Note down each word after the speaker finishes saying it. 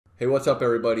Hey, what's up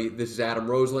everybody? This is Adam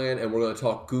Roseland and we're going to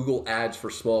talk Google Ads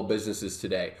for small businesses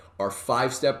today. Our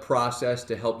 5-step process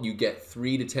to help you get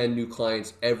 3 to 10 new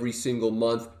clients every single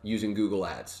month using Google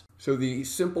Ads. So the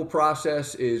simple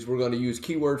process is we're going to use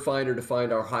KWFinder to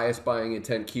find our highest buying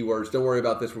intent keywords. Don't worry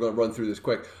about this, we're going to run through this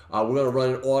quick. We're going to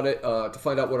run an audit to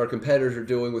find out what our competitors are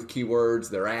doing with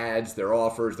keywords, their ads, their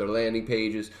offers, their landing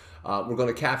pages. We're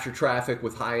going to capture traffic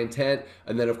with high intent,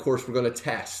 and then of course we're going to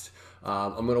test.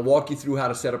 I'm going to walk you through how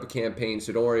to set up a campaign,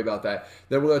 so don't worry about that.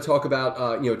 Then we're going to talk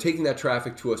about taking that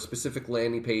traffic to a specific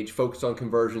landing page, focus on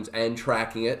conversions and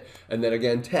tracking it, and then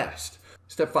again test.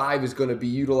 Step 5 is going to be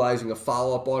utilizing a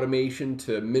follow-up automation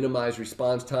to minimize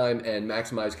response time and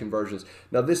maximize conversions.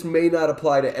 Now this may not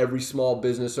apply to every small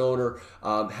business owner.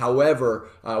 However,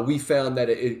 we found that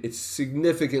it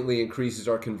significantly increases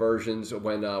our conversions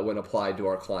when applied to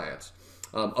our clients.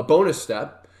 A bonus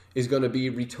step is going to be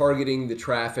retargeting the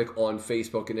traffic on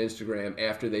Facebook and Instagram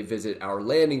after they visit our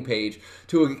landing page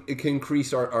to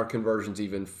increase our conversions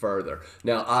even further.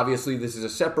 Now, obviously, this is a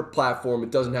separate platform. It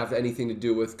doesn't have anything to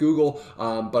do with Google,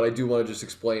 but I do want to just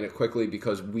explain it quickly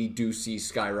because we do see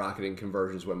skyrocketing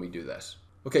conversions when we do this.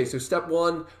 Okay, so step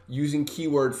 1, using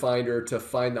KWFinder to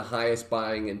find the highest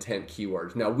buying intent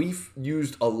keywords. Now, we've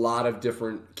used a lot of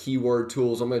different keyword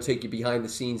tools. I'm going to take you behind the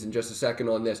scenes in just a second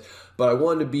on this, but I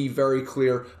wanted to be very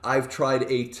clear. I've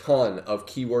tried a ton of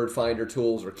KWFinder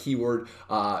tools or keyword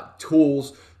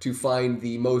tools to find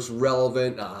the most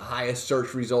relevant, highest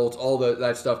search results, all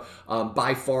that stuff.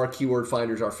 By far,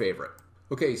 KWFinder is our favorite.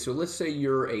 Okay, so let's say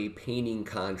you're a painting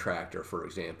contractor, for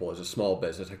example, as a small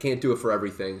business. I can't do it for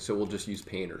everything, so we'll just use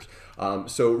painters.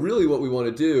 So really what we want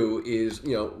to do is,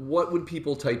 what would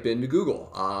people type into Google?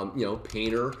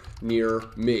 Painter near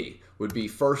me would be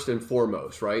first and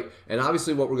foremost, right? And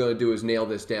obviously what we're going to do is nail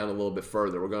this down a little bit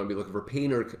further. We're going to be looking for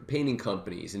painting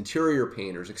companies, interior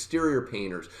painters, exterior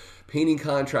painters, painting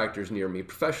contractors near me,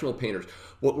 professional painters.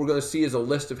 What we're going to see is a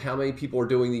list of how many people are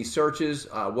doing these searches,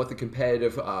 what the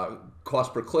competitive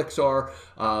cost per clicks are,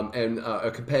 and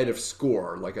a competitive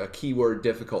score, like a keyword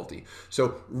difficulty.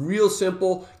 So real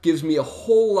simple, gives me a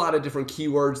whole lot of different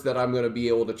keywords that I'm going to be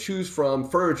able to choose from: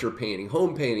 furniture painting,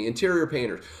 home painting, interior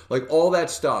painters, like all that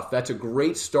stuff. That's a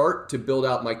great start to build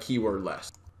out my keyword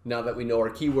list. Now that we know our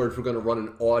keywords, we're going to run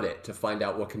an audit to find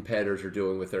out what competitors are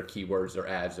doing with their keywords, their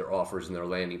ads, their offers, and their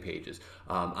landing pages.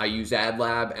 I use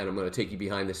AdLab, and I'm going to take you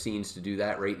behind the scenes to do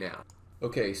that right now.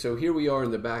 Okay, so here we are in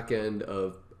the back end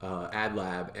of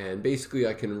AdLab, and basically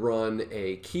I can run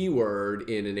a keyword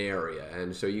in an area.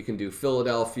 And so you can do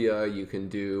Philadelphia, you can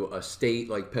do a state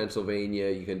like Pennsylvania,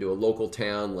 you can do a local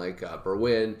town like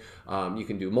Berwyn, you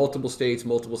can do multiple states,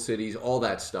 multiple cities, all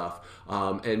that stuff.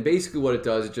 And basically what it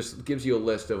does, it just gives you a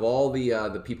list of all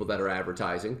the people that are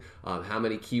advertising, how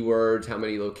many keywords, how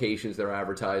many locations they're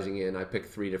advertising in. I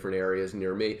picked 3 different areas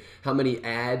near me, how many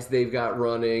ads they've got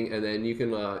running, and then you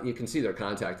can see their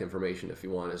contact information if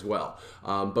you want as well.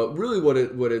 But really what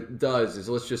it does is,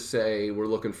 let's just say we're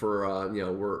looking for,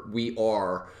 we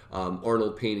are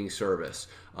Arnold Painting Service.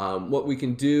 What we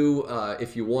can do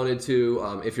if you wanted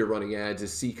to, if you're running ads,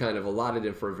 is see kind of a lot of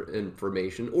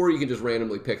information, or you can just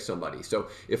randomly pick somebody. So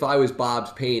if I was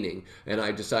Bob's Painting and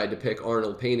I decide to pick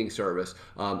Arnold Painting Service,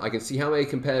 I can see how many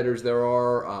competitors there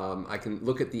are. I can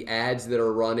look at the ads that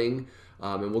are running.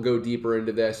 And we'll go deeper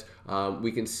into this.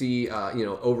 We can see,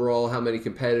 overall how many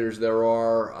competitors there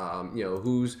are.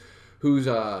 Who's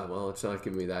well, it's not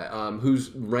giving me that.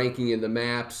 Who's ranking in the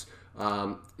maps.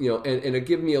 And it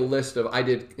give me a list of, I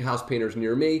did house painters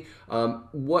near me.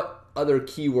 What other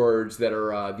keywords that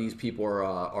are these people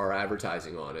are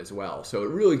advertising on as well. So it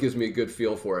really gives me a good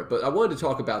feel for it. But I wanted to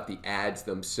talk about the ads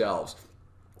themselves.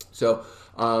 So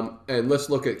and let's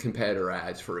look at competitor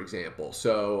ads, for example.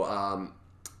 So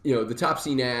the top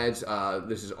seen ads,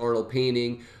 this is Arnold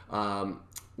Painting,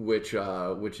 which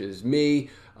is me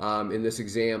in this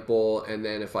example. And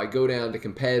then if I go down to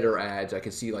competitor ads, I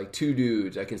can see like 2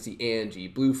 dudes. I can see Angie,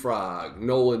 Blue Frog,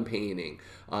 Nolan Painting,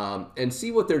 and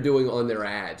see what they're doing on their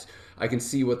ads. I can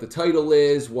see what the title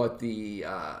is, what the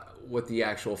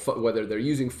actual, whether they're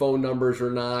using phone numbers or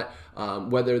not,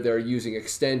 whether they're using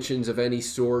extensions of any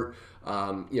sort.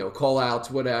 Call outs,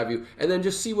 what have you, and then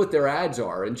just see what their ads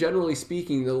are. And generally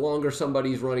speaking, the longer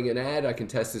somebody's running an ad, I can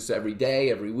test this every day,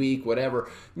 every week,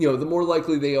 whatever, the more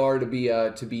likely they are to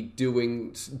be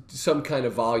doing some kind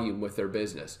of volume with their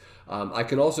business. I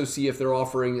can also see if they're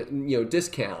offering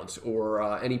discounts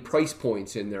or any price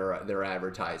points in their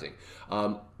advertising.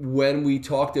 When we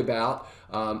talked about,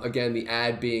 again, the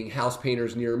ad being house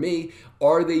painters near me,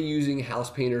 are they using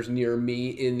house painters near me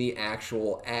in the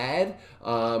actual ad?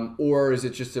 Or is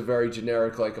it just a very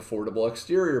generic, like affordable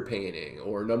exterior painting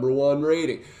or #1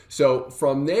 rating? So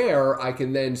from there, I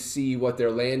can then see what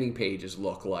their landing pages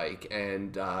look like.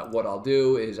 And what I'll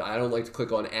do is, I don't like to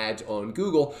click on ads on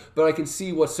Google, but I can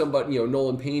see what somebody,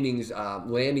 Nolan Painting's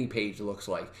landing page looks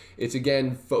like. It's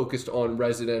again focused on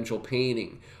residential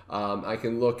painting. I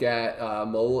can look at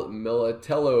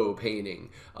Militello Painting.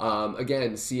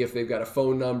 Again, see if they've got a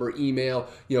phone number, email,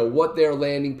 what their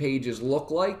landing pages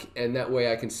look like, and that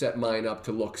way I can set mine up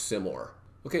to look similar.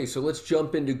 Okay, so let's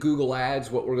jump into Google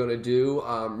Ads. What we're going to do,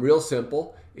 real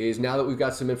simple, is now that we've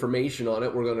got some information on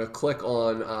it, we're going to click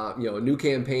on a new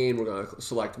campaign. We're going to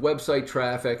select website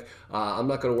traffic. I'm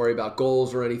not going to worry about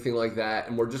goals or anything like that,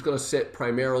 and we're just going to sit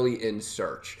primarily in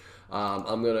search.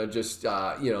 I'm going to just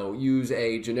use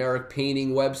a generic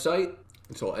painting website,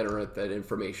 so I'll enter that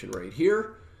information right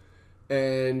here.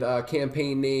 And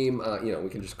campaign name, we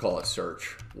can just call it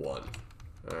search 1.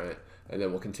 All right, and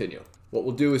then we'll continue. What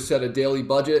we'll do is set a daily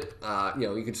budget.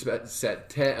 You can set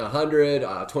 10,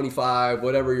 100, 25,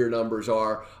 whatever your numbers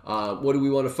are. What do we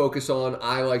want to focus on?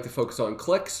 I like to focus on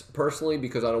clicks personally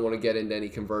because I don't want to get into any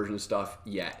conversion stuff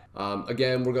yet.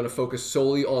 Again, we're going to focus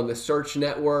solely on the search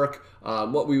network.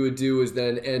 What we would do is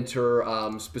then enter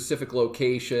specific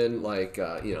location, like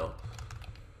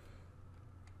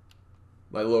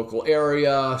my local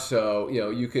area. So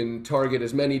you can target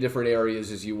as many different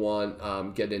areas as you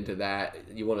want. Get into that.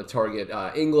 You want to target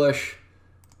English,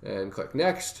 and click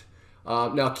next.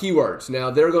 Now keywords.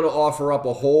 Now they're going to offer up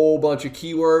a whole bunch of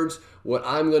keywords. What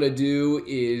I'm going to do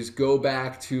is go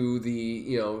back to the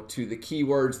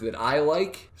keywords that I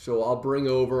like. So I'll bring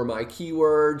over my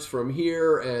keywords from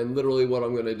here, and literally what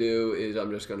I'm going to do is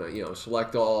I'm just going to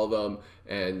select all of them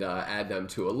and add them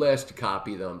to a list,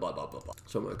 copy them, blah, blah, blah, blah.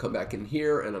 So I'm going to come back in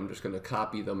here and I'm just going to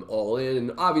copy them all in.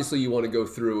 And obviously you want to go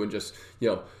through and just,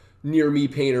 near me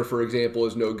painter, for example,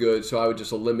 is no good. So I would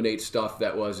just eliminate stuff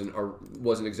that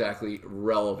wasn't exactly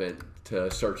relevant to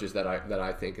searches that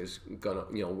I think is gonna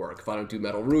work. If I don't do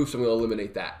metal roofs, I'm gonna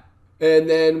eliminate that. And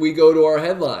then we go to our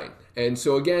headline. And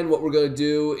so again, what we're going to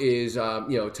do is,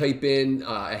 type in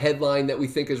a headline that we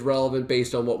think is relevant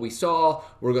based on what we saw.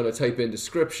 We're going to type in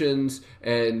descriptions,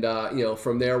 and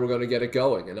from there we're going to get it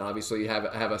going. And obviously have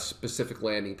a specific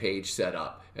landing page set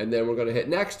up. And then we're going to hit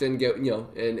next and get,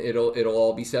 and it'll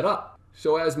all be set up.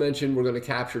 So as mentioned, we're going to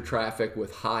capture traffic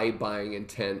with high buying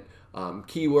intent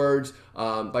keywords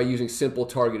by using simple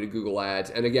targeted Google ads.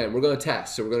 And again, we're going to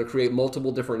test. So we're going to create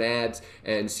multiple different ads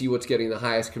and see what's getting the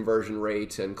highest conversion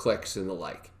rates and clicks and the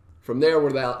like. From there, we're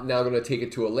now going to take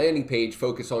it to a landing page,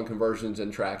 focus on conversions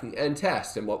and tracking, and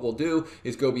test. And what we'll do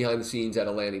is go behind the scenes at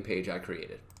a landing page I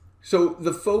created. So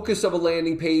the focus of a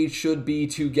landing page should be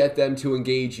to get them to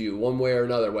engage you one way or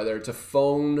another, whether it's a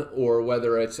phone or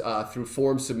whether it's through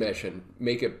form submission.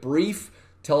 Make it brief.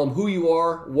 Tell them who you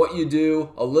are, what you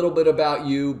do, a little bit about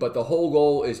you, but the whole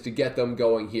goal is to get them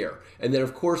going here. And then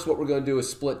of course what we're going to do is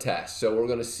split test. So we're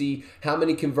going to see how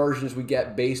many conversions we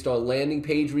get based on landing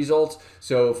page results.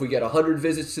 So if we get 100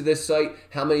 visits to this site,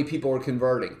 how many people are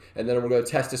converting? And then we're going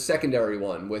to test a secondary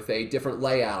one with a different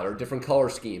layout or different color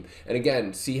scheme. And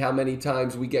again, see how many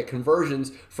times we get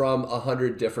conversions from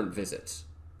 100 different visits.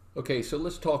 Okay, so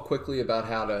let's talk quickly about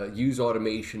how to use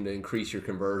automation to increase your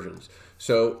conversions.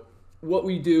 So what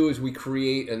we do is we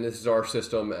create, and this is our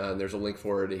system, and there's a link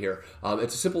for it here.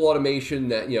 It's a simple automation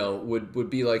that would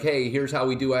be like, hey, here's how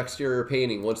we do exterior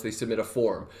painting once they submit a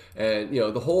form. And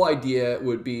the whole idea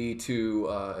would be to,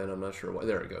 and I'm not sure why,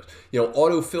 there it goes.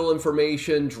 Autofill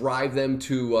information, drive them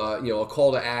to a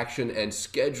call to action, and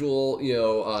schedule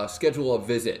a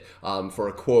visit for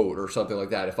a quote or something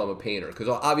like that if I'm a painter. Because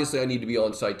obviously I need to be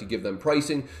on site to give them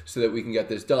pricing so that we can get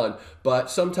this done. But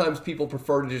sometimes people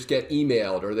prefer to just get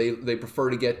emailed, or they prefer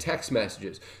to get text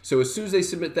messages. So as soon as they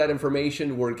submit that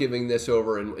information, we're giving this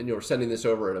over and we're sending this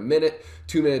over in a minute.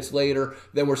 2 minutes later,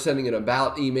 then we're sending an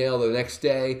about email the next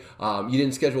day. You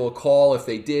didn't schedule a call. If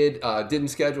they didn't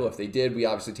schedule. If they did, we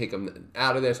obviously take them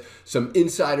out of this. Some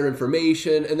insider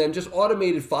information, and then just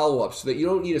automated follow-ups so that you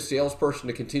don't need a salesperson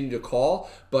to continue to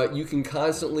call, but you can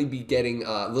constantly be getting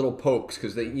little pokes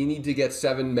because you need to get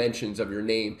 7 mentions of your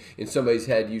name in somebody's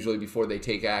head usually before they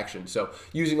take action. So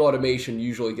using automation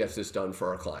usually gets this done for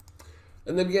our client.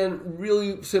 And then again,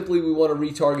 really simply, we want to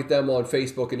retarget them on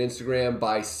Facebook and Instagram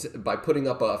by putting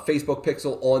up a Facebook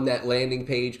pixel on that landing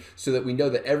page so that we know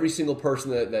that every single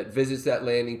person that visits that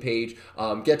landing page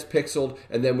gets pixeled,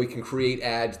 and then we can create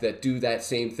ads that do that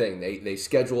same thing. They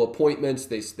schedule appointments,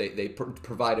 they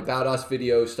provide about us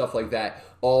videos, stuff like that,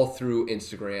 all through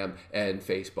Instagram and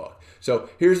Facebook. So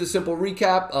here's a simple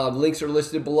recap. Links are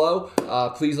listed below.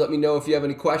 Please let me know if you have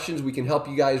any questions. We can help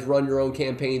you guys run your own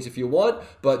campaigns if you want,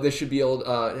 but this should be able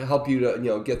to help you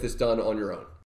to get this done on your own.